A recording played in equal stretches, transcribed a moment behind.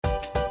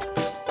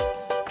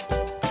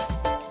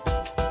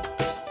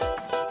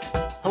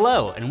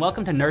Hello, and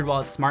welcome to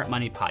NerdWallet's Smart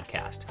Money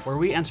Podcast, where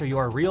we answer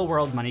your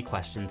real-world money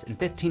questions in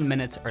 15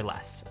 minutes or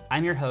less.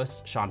 I'm your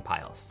host, Sean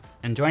Piles,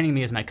 and joining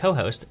me is my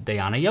co-host,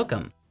 Dayana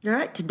Yoakum. All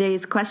right,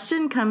 today's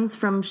question comes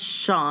from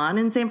Sean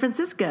in San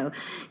Francisco.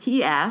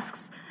 He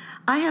asks,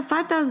 I have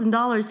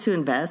 $5,000 to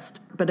invest,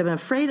 but I'm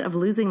afraid of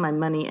losing my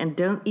money and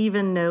don't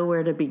even know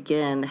where to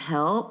begin.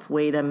 Help.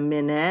 Wait a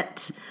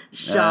minute.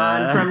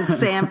 Sean from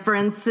San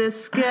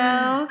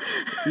Francisco.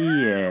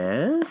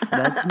 Yes,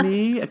 that's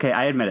me. Okay,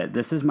 I admit it.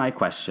 This is my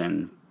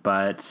question,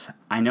 but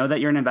I know that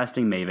you're an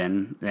investing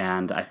maven,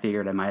 and I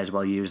figured I might as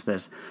well use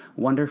this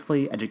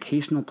wonderfully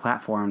educational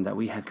platform that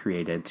we have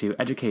created to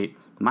educate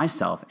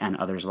myself and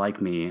others like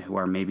me who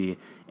are maybe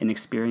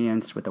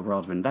inexperienced with the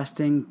world of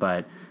investing,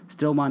 but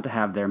still want to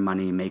have their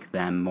money make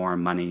them more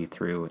money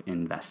through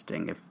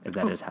investing, if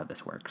that is how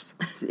this works.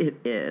 It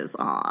is.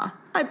 Aw,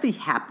 I'd be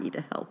happy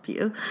to help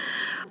you.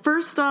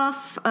 First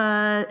off,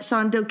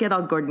 Sean, don't get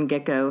all Gordon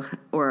Gekko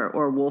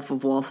or Wolf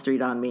of Wall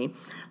Street on me.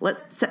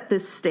 Let's set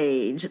this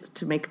stage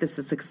to make this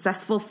a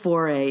successful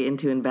foray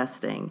into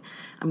investing.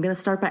 I'm going to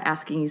start by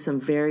asking you some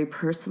very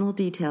personal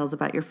details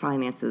about your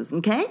finances,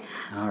 okay?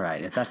 All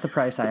right, if that's the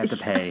price I have to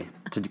pay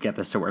to get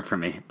this to work for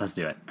me, let's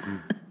do it.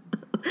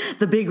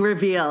 The big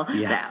reveal.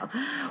 Yes. Now,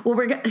 well,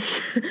 we're going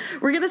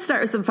to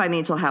start with some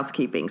financial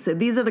housekeeping. So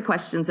these are the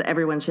questions that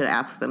everyone should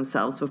ask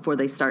themselves before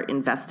they start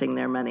investing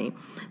their money.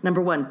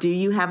 Number one, do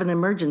you have an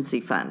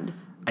emergency fund?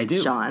 I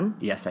do. Sean?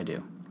 Yes, I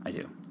do.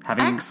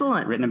 Having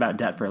Excellent. written about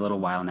debt for a little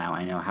while now,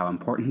 I know how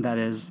important that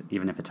is,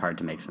 even if it's hard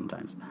to make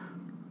sometimes.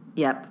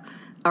 Yep.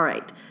 All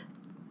right.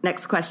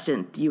 Next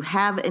question. Do you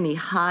have any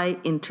high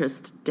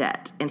interest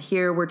debt? And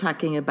here we're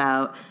talking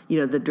about,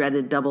 the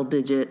dreaded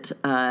double-digit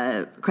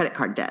credit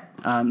card debt.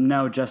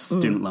 No, just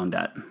student loan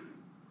debt.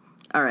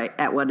 All right.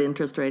 At what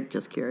interest rate?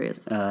 Just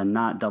curious.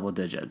 Not double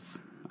digits.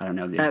 I don't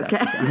know the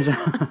exact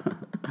percentage.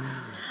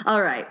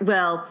 All right.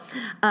 Well,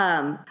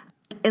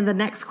 and the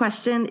next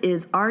question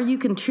is, are you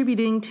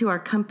contributing to our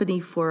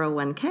company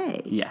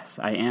 401k? Yes,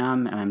 I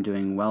am, and I'm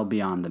doing well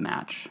beyond the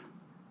match.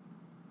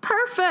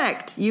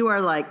 Perfect. You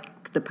are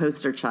like the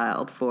poster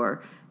child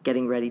for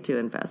getting ready to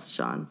invest,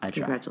 Sean.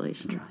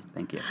 Congratulations. I try.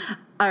 Thank you.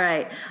 All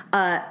right.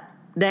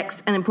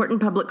 Next, an important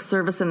public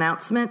service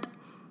announcement.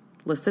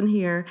 Listen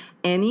here.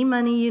 Any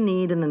money you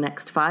need in the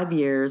next 5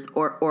 years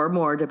or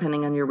more,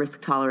 depending on your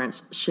risk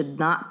tolerance, should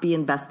not be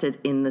invested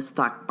in the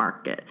stock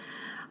market.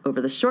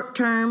 Over the short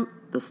term,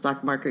 the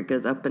stock market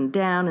goes up and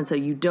down, and so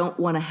you don't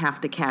want to have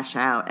to cash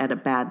out at a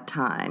bad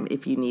time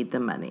if you need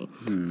the money.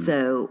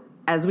 So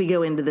as we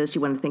go into this,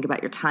 you want to think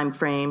about your time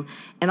frame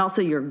and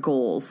also your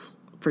goals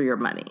for your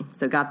money.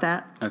 So got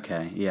that?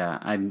 Okay, yeah.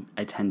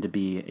 I tend to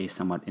be a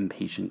somewhat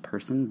impatient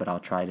person, but I'll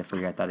try to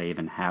figure out that I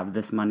even have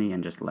this money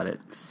and just let it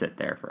sit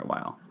there for a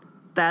while.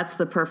 That's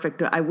the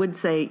perfect. I would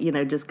say,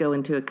 just go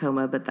into a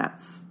coma, but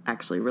that's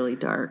actually really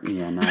dark.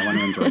 Yeah, no, I want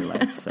to enjoy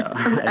life, so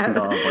I think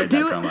I'll avoid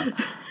that coma.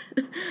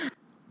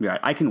 Yeah,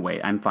 I can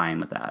wait. I'm fine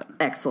with that.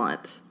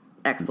 Excellent.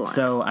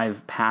 So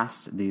I've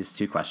passed these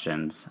two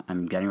questions.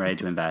 I'm getting ready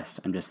to invest.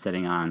 I'm just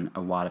sitting on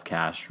a wad of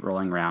cash,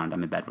 rolling around.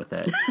 I'm in bed with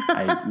it.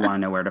 I want to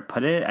know where to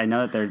put it. I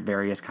know that there are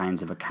various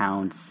kinds of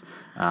accounts.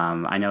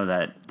 I know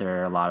that there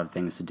are a lot of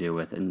things to do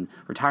with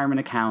retirement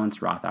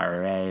accounts, Roth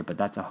IRA, but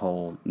that's a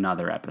whole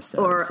nother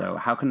episode. So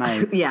how can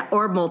I... Yeah,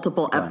 or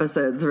multiple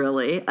episodes,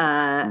 really.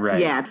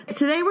 Right. Yeah.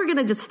 Today we're going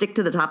to just stick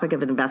to the topic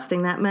of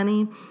investing that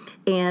money.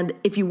 And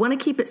if you want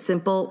to keep it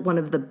simple, one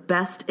of the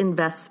best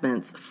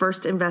investments,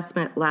 first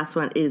investment, last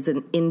one, is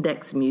an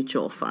index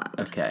mutual fund.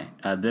 Okay.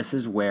 This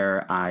is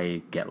where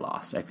I get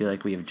lost. I feel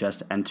like we have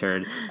just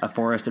entered a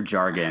forest of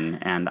jargon,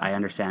 and I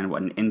understand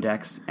what an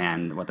index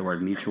and what the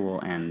word mutual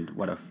and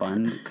what a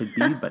fund could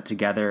be, but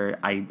together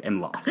I am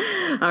lost.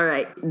 All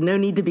right. No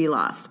need to be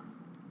lost.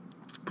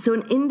 So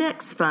an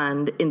index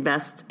fund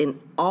invests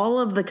in all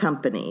of the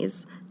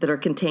companies that are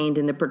contained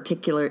in a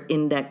particular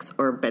index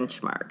or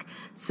benchmark.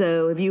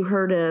 So have you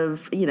heard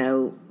of,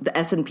 the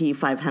S&P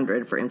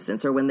 500, for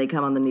instance, or when they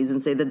come on the news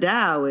and say the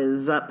Dow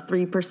is up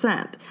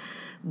 3%?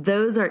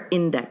 Those are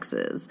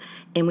indexes.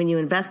 And when you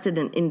invest in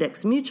an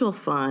index mutual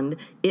fund,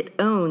 it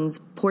owns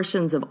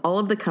portions of all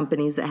of the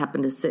companies that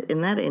happen to sit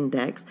in that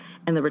index,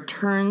 and the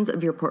returns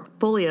of your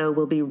portfolio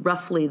will be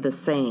roughly the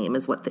same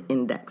as what the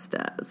index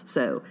does.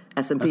 So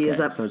S&P is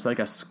up. So it's like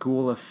a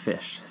school of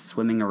fish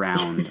swimming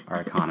around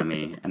our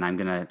economy, and I'm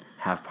going to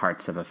have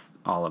parts of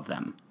all of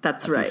them.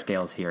 That's a right. few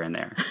scales here and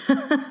there.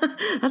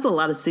 That's a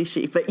lot of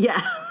sushi, but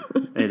yeah.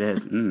 It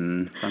is.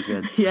 Sounds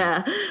good.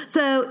 Yeah.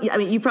 So,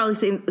 you've probably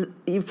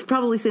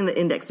seen the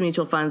index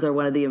mutual funds are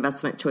one of the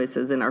investment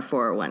choices in our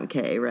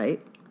 401k,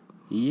 right?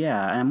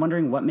 Yeah, and I'm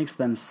wondering what makes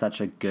them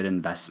such a good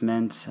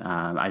investment.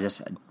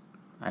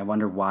 I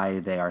wonder why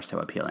they are so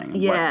appealing.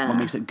 Yeah. What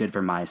makes it good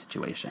for my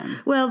situation?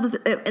 Well,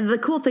 the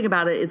cool thing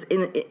about it is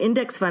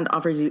index fund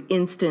offers you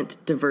instant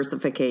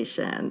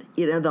diversification.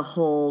 The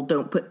whole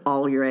don't put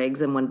all your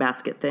eggs in one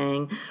basket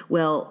thing.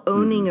 Well,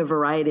 owning a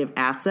variety of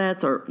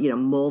assets or,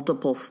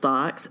 multiple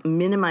stocks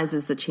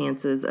minimizes the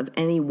chances of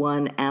any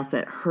one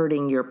asset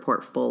hurting your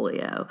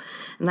portfolio.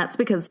 And that's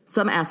because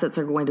some assets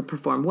are going to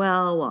perform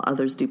well while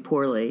others do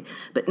poorly.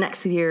 But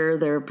next year,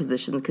 their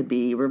positions could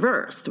be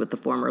reversed. With the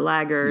former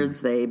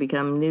laggards, they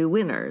become new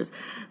winners.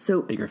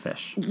 So bigger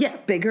fish. Yeah,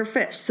 bigger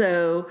fish.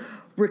 So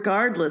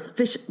regardless,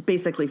 fish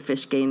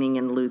gaining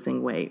and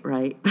losing weight,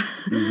 right?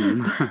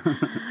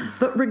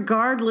 But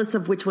regardless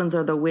of which ones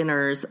are the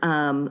winners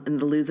and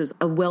the losers,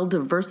 a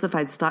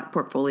well-diversified stock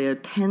portfolio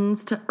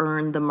tends to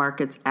earn the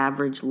market's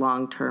average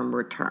long-term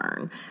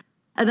return.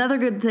 Another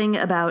good thing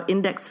about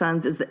index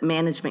funds is that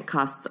management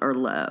costs are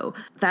low.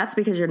 That's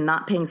because you're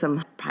not paying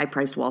some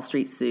high-priced Wall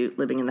Street suit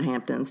living in the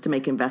Hamptons to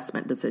make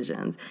investment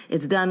decisions.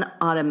 It's done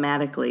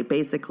automatically.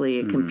 Basically,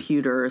 a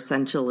computer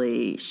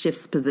essentially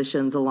shifts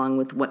positions along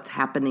with what's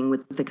happening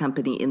with the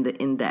company in the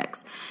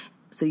index.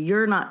 So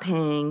you're not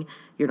paying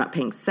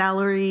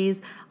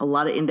salaries. A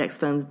lot of index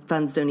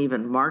funds don't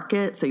even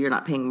market, so you're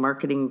not paying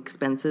marketing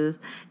expenses,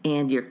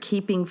 and you're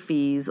keeping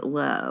fees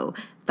low.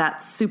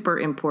 That's super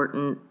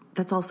important.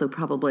 That's also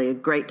probably a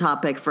great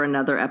topic for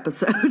another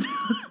episode.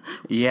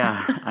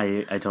 Yeah,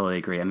 I totally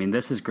agree. I mean,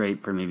 this is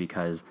great for me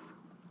because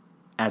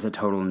as a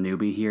total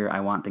newbie here,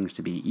 I want things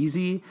to be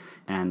easy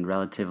and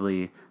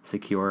relatively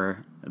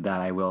secure,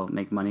 that I will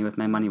make money with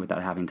my money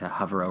without having to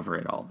hover over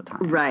it all the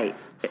time. Right.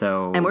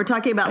 So, and we're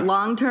talking about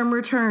long-term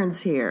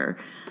returns here.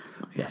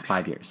 Yeah,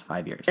 5 years.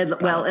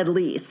 At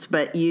least,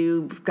 but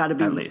you've got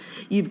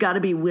to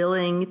be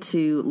willing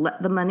to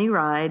let the money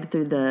ride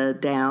through the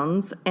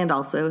downs and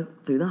also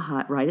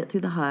ride it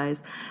through the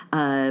highs,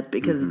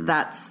 because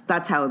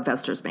that's how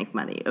investors make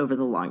money over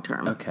the long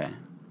term. Okay.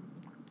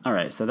 All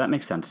right, so that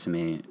makes sense to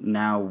me.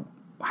 Now,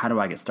 how do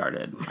I get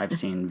started? I've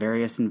seen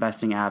various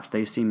investing apps.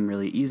 They seem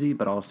really easy,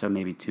 but also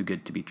maybe too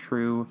good to be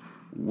true.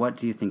 What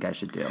do you think I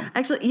should do?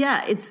 Actually,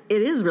 yeah, it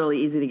is really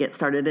easy to get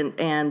started.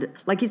 And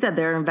like you said,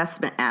 there are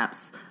investment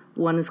apps.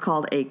 One is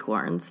called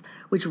Acorns,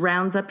 which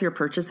rounds up your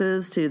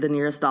purchases to the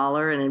nearest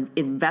dollar and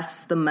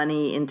invests the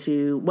money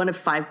into one of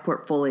 5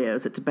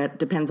 portfolios. It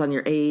depends on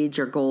your age,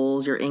 your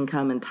goals, your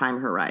income, and time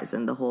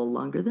horizon. The whole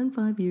longer than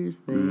 5 years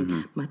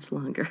thing, much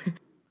longer.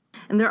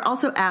 And there are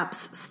also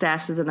apps,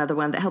 Stash is another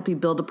one, that help you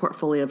build a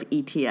portfolio of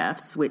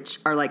ETFs, which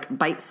are like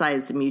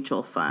bite-sized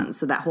mutual funds.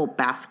 So that whole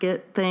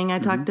basket thing I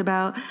talked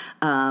about,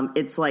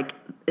 it's like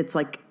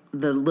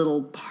the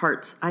little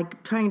parts. I'm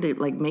trying to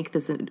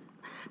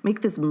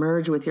make this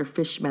merge with your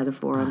fish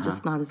metaphor. I'm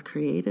just not as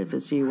creative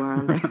as you are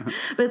on there.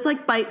 But it's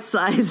like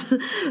bite-sized.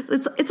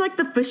 It's like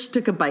the fish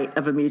took a bite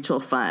of a mutual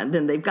fund,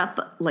 and they've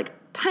got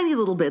tiny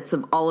little bits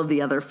of all of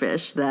the other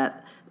fish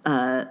that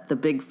the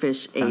big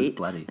fish Sounds ate,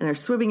 bloody. and they're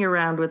swimming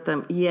around with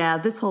them. Yeah,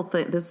 this whole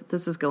thing,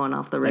 this is going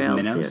off the rails.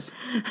 Like minnows?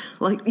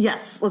 Here.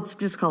 Yes, let's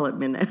just call it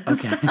minnows.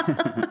 Okay.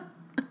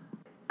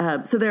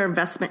 So there are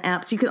investment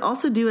apps. You can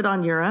also do it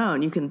on your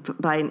own. You can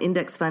buy an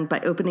index fund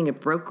by opening a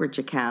brokerage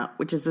account,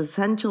 which is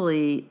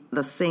essentially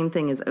the same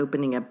thing as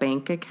opening a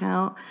bank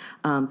account.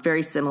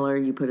 Very similar.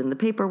 You put in the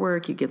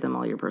paperwork. You give them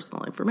all your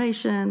personal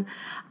information.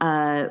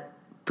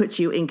 Puts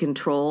you in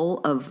control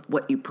of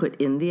what you put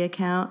in the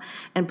account.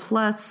 And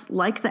plus,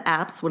 like the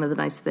apps, one of the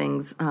nice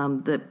things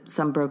that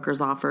some brokers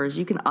offer is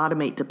you can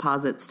automate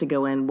deposits to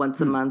go in once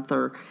a month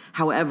or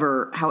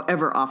however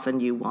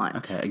often you want.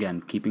 Okay,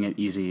 again, keeping it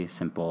easy,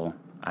 simple.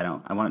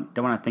 don't want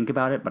to think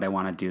about it, but I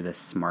want to do this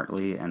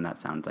smartly, and that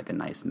sounds like a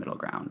nice middle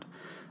ground.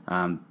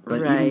 But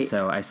even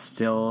so, I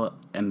still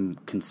am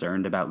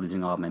concerned about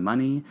losing all of my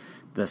money.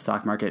 The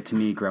stock market, to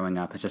me, growing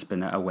up, has just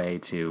been a way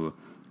to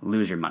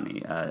lose your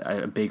money,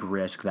 a big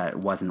risk that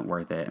wasn't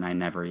worth it, and I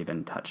never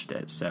even touched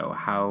it. So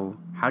how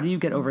do you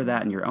get over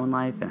that in your own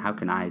life, and how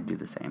can I do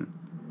the same?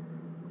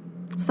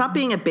 Stop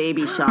being a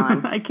baby,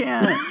 Sean. I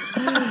can't.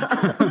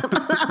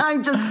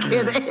 I'm just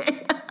kidding.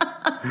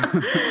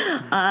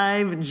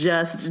 I'm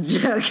just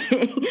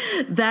joking.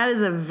 That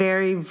is a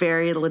very,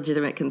 very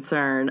legitimate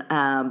concern.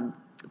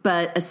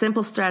 But a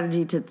simple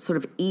strategy to sort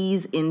of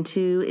ease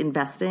into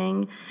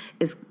investing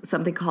is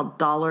something called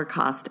dollar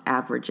cost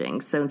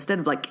averaging. So instead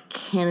of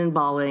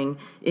cannonballing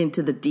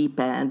into the deep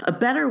end, a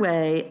better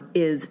way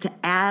is to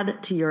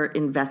add to your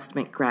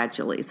investment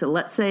gradually. So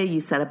let's say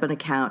you set up an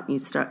account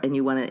and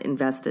you want to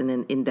invest in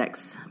an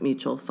index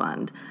mutual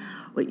fund.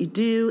 What you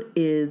do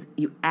is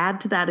you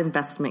add to that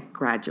investment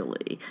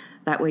gradually.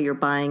 That way you're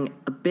buying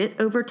a bit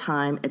over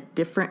time at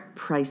different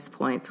price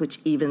points, which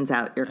evens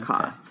out your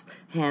costs,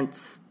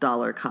 hence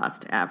dollar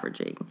cost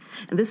averaging.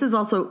 And this is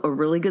also a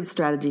really good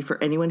strategy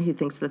for anyone who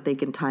thinks that they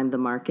can time the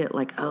market,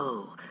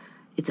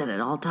 it's at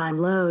an all-time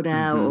low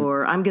now,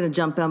 or I'm going to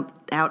jump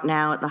out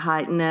now at the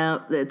high.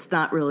 No, it's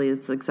not really a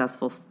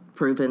successful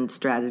proven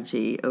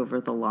strategy over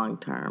the long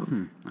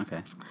term.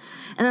 Okay.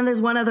 And then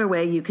there's one other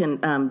way you can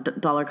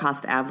dollar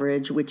cost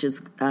average, which is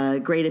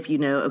great if you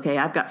know, okay,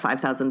 I've got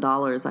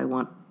 $5,000 I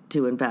want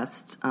to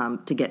invest,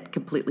 to get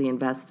completely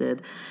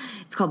invested.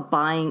 It's called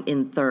buying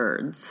in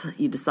thirds.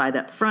 You decide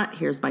up front,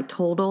 here's my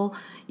total.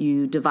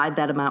 You divide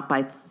that amount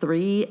by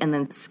 3 and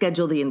then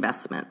schedule the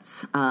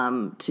investments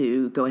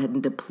to go ahead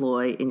and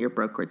deploy in your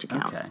brokerage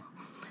account. Okay.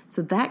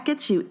 So that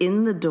gets you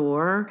in the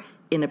door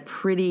in a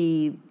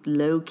pretty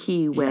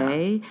low-key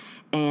way,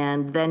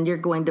 and then you're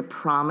going to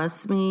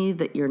promise me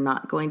that you're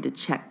not going to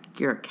check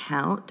your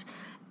account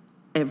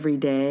every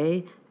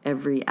day,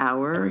 every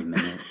hour, every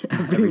minute,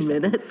 every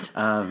minute.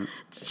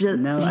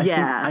 No, I think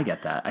I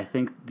get that. I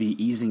think the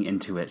easing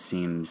into it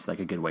seems like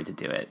a good way to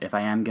do it. If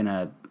I am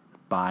gonna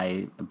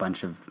buy a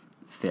bunch of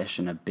fish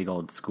in a big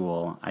old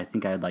school, I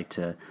think I'd like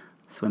to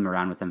swim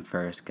around with them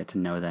first, get to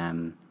know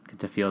them, get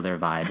to feel their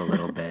vibe a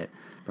little bit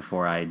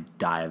before I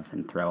dive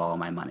and throw all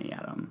my money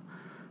at them.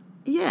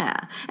 Yeah,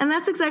 and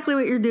that's exactly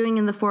what you're doing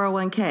in the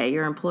 401k.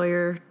 Your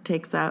employer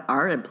takes out,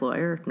 our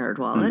employer,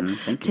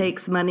 NerdWallet,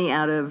 takes money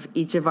out of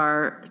each of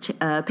our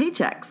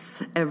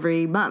paychecks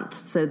every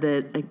month so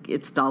that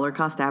it's dollar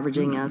cost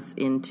averaging us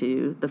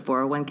into the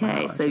 401k.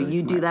 Wow, so really you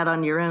smart. do that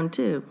on your own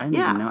too. I didn't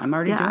even know. I'm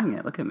already doing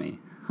it. Look at me.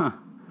 Huh.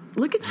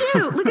 Look at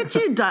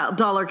you,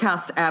 dollar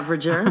cost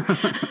averager.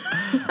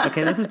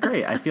 Okay, this is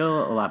great. I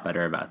feel a lot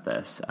better about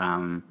this.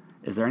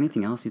 Is there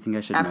anything else you think I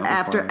should know?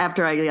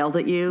 After I yelled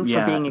at you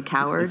for being a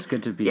coward? It's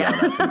good to be yelled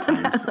at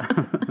sometimes.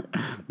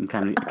 I'm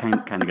kind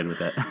of good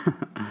with it.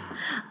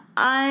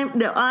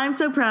 I'm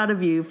so proud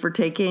of you for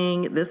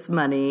taking this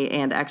money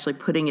and actually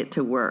putting it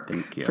to work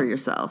for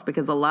yourself,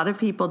 because a lot of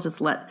people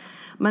just let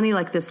money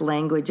like this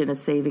language in a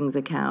savings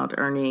account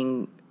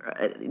earning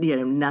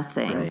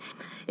nothing. Right.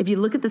 If you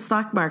look at the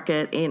stock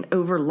market and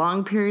over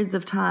long periods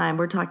of time,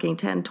 we're talking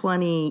 10,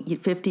 20,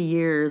 50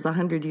 years,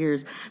 100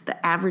 years,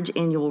 the average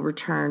annual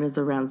return is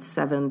around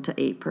 7 to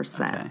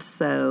 8%. Okay.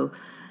 So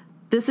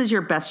this is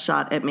your best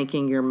shot at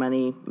making your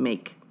money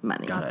make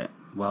money. Got it.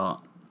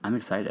 Well, I'm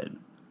excited.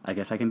 I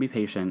guess I can be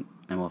patient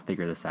and we'll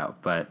figure this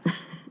out. But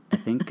I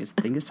think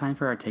it's time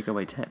for our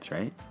takeaway tips,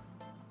 right?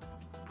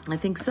 I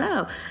think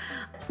so.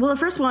 Well, the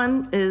first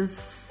one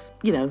is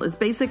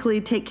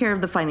basically take care of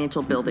the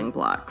financial building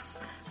blocks.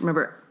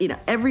 Remember,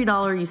 every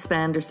dollar you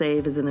spend or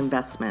save is an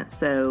investment.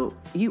 So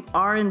you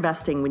are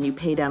investing when you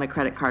pay down a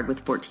credit card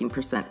with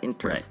 14%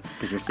 interest. Right,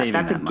 because you're saving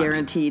That's that a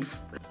guaranteed.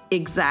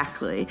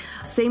 Exactly.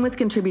 Same with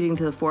contributing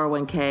to the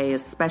 401k,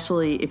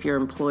 especially if your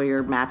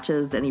employer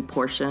matches any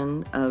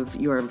portion of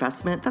your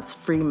investment. That's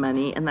free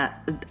money, and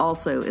that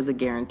also is a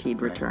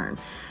guaranteed return.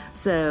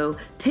 So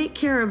take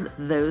care of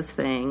those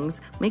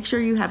things. Make sure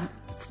you have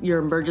your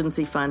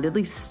emergency fund at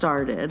least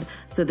started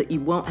so that you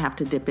won't have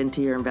to dip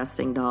into your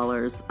investing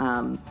dollars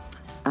at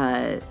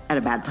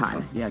a bad time.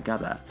 Okay. Yeah,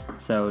 got that.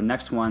 So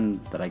next one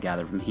that I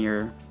gathered from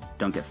here,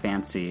 don't get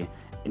fancy.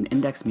 An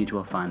index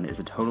mutual fund is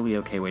a totally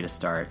okay way to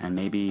start, and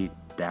maybe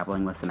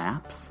dabbling with some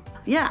apps.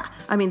 Yeah.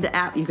 I mean, the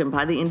app, you can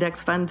buy the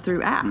index fund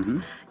through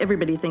apps.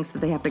 Everybody thinks that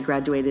they have to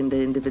graduate into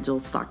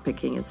individual stock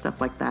picking and stuff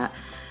like that.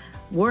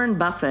 Warren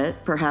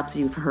Buffett, perhaps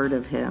you've heard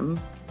of him.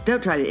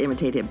 Don't try to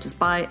imitate him. Just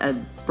buy a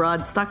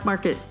broad stock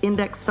market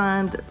index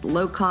fund,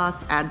 low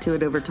cost, add to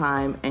it over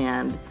time,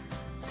 and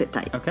sit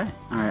tight. Okay.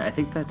 All right. I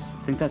think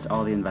that's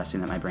all the investing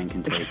that my brain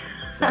can take.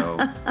 So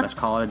let's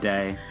call it a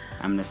day.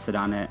 I'm going to sit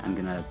on it. I'm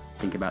going to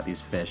think about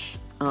these fish.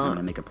 I'm going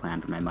to make a plan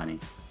for my money.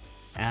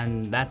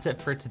 And that's it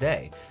for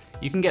today.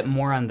 You can get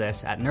more on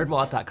this at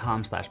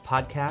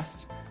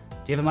nerdwallet.com/podcast. Do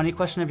you have a money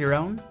question of your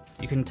own?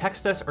 You can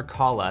text us or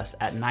call us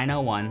at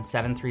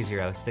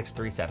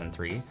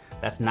 901-730-6373.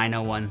 That's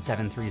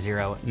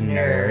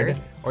 901-730-NERD.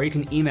 Or you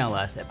can email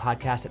us at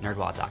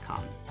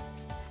podcast@nerdwallet.com.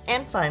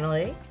 And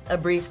finally, a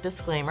brief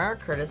disclaimer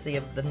courtesy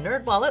of the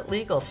NerdWallet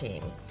legal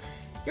team.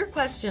 Your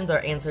questions are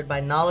answered by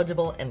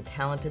knowledgeable and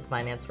talented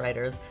finance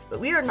writers, but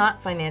we are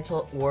not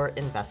financial or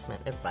investment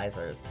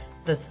advisors.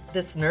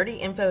 This nerdy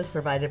info is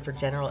provided for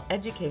general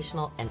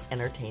educational and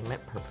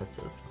entertainment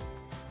purposes.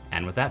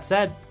 And with that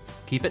said,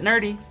 keep it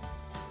nerdy.